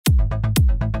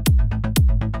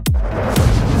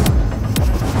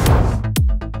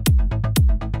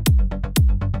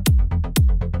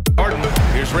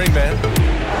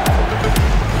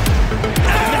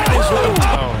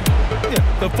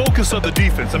focus of the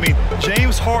defense. I mean,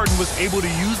 James Harden was able to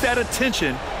use that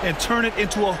attention and turn it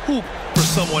into a hoop for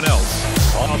someone else.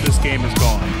 How this game is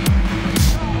gone.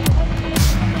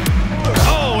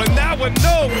 Oh, and that one,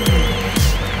 no!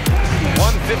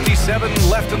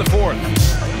 1:57 left in the fourth.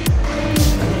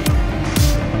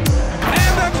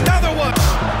 And another one!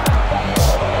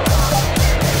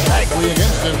 Bagley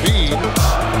against Embiid.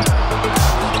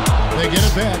 They get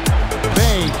it back.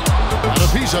 Bay got a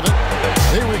piece of it.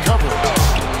 They recover it.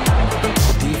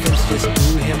 The defense just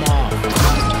blew him off.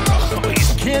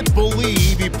 Can't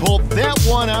believe he pulled that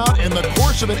one out in the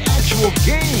course of an actual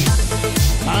game.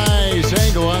 Nice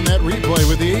angle on that replay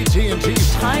with the AT&T.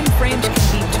 Time frames can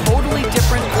be totally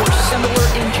different for similar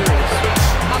injuries.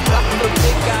 How about the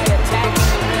big guy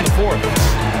attacking the fourth?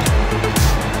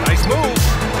 Nice move.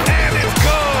 And it's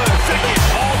good. Second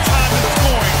all-time in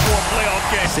scoring for a playoff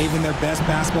game. Saving their best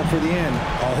basketball for the end.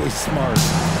 Always smart.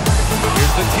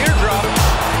 Here's the teardrop.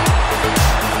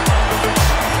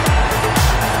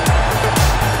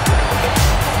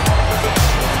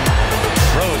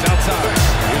 Rose outside.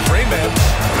 Here's Rayman.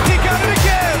 He got it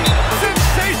again.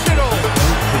 Sensational.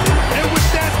 And with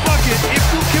that bucket, if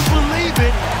you can believe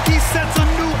it, he sets a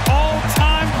new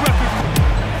all-time record.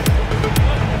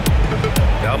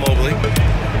 Now Mobley.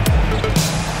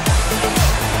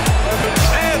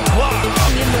 And blocked.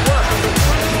 in the work.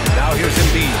 Now here's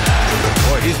Embiid.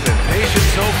 Boy, he's been patient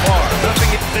so far.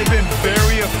 They've been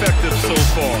very effective so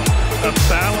far. A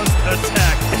balanced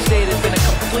attack. It has been a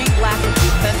complete lack of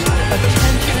defensive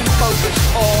attention and focus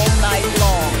all night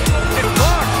long. It's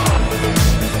blocked.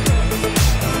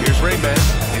 Here's Rayman.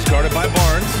 He's guarded by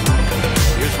Barnes.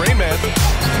 Here's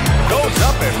Rayman.